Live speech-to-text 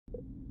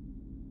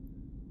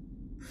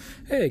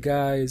Hey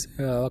guys,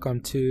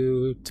 welcome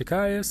to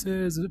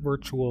Takayas's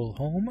virtual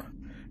home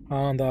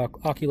on the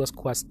Oculus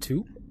Quest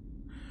 2.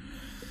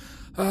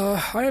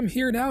 I am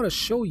here now to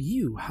show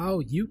you how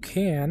you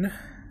can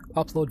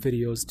upload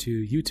videos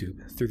to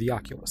YouTube through the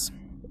Oculus.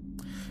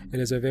 It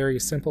is a very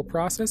simple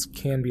process,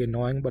 can be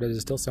annoying, but it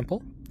is still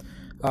simple.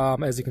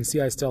 As you can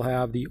see, I still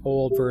have the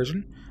old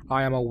version.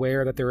 I am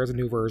aware that there is a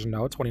new version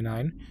now,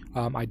 29.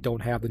 I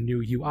don't have the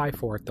new UI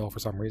for it though for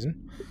some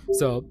reason.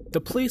 So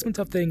the placement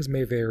of things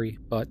may vary,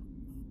 but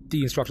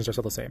the instructions are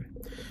still the same.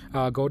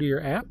 Go to your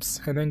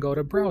apps and then go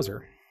to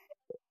browser.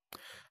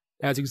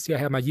 As you can see, I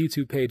have my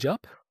YouTube page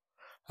up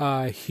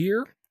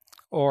here,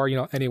 or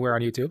anywhere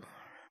on YouTube,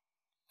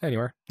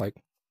 anywhere like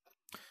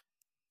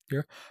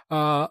here.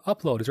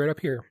 Upload is right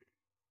up here.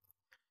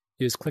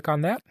 You just click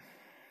on that,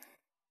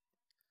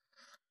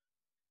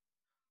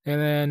 and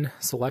then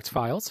select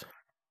files.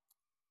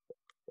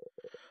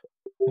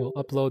 We'll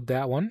upload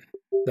that one.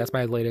 That's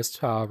my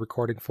latest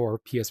recording for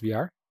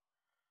PSVR.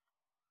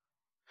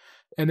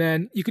 And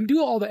then you can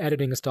do all the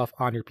editing and stuff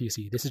on your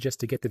PC. This is just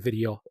to get the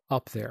video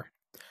up there.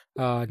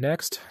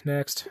 Next,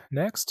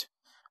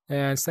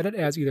 and set it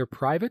as either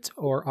private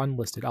or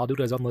unlisted. I'll do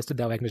it as unlisted,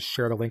 that way I can just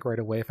share the link right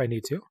away if I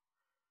need to.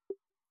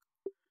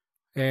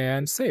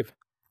 And save.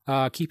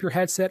 Keep your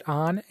headset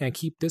on and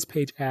keep this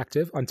page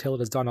active until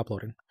it is done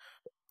uploading.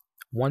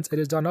 Once it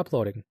is done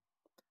uploading,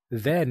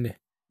 then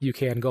you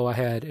can go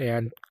ahead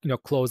and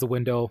close the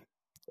window,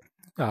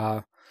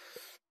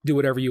 do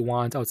whatever you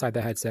want outside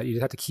the headset. You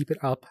just have to keep it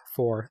up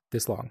for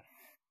this long.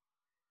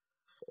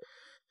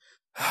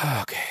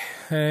 Okay,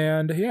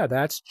 and yeah,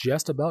 that's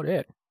just about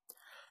it.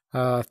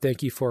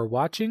 Thank you for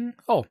watching.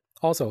 Oh,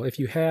 also, if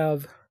you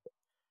have...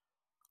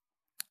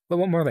 But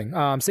one more thing.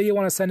 Say you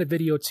want to send a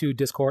video to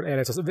Discord, and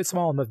it's a bit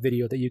small enough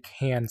video that you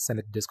can send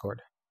it to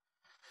Discord.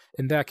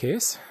 In that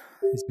case,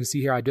 as you can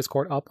see here, I have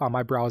Discord up on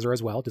my browser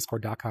as well,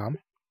 discord.com.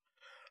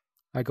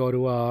 I go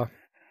to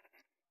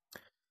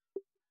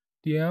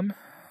DM.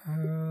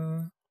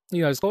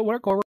 Just go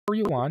wherever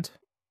you want,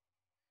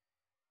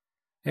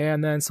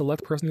 and then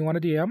select the person you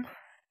want to DM,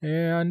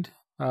 and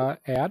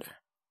add.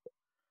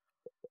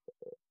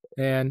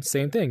 And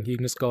same thing, you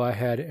can just go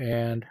ahead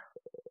and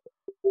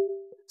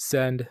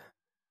send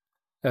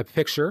a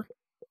picture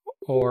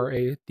or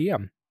a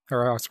DM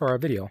or a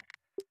video.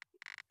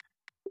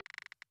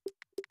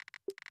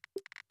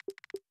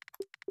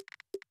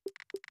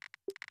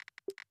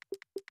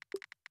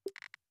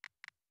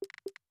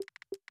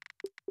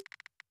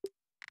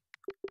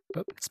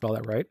 Oh, spell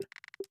that right.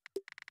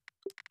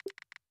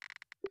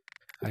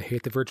 I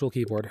hate the virtual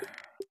keyboard.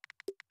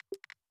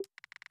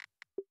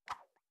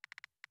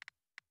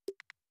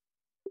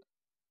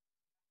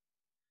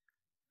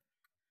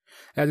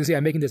 As you can see,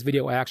 I'm making this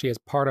video actually as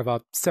part of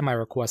a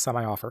semi-request,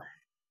 semi-offer.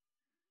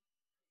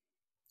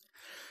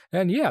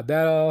 And yeah,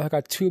 that I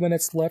got 2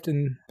 minutes left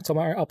until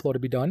my upload to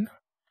be done.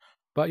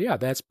 But yeah,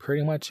 that's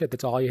pretty much it.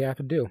 That's all you have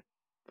to do.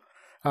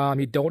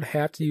 You don't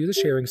have to use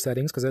the sharing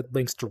settings because it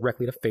links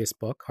directly to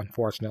Facebook,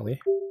 unfortunately.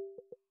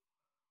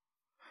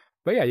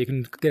 But yeah, you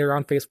can get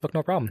around Facebook,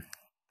 no problem.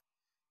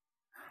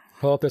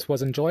 Hope this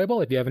was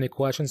enjoyable. If you have any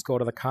questions, go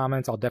to the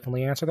comments. I'll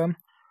definitely answer them.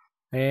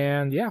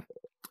 And yeah,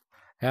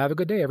 have a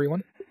good day,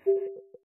 everyone.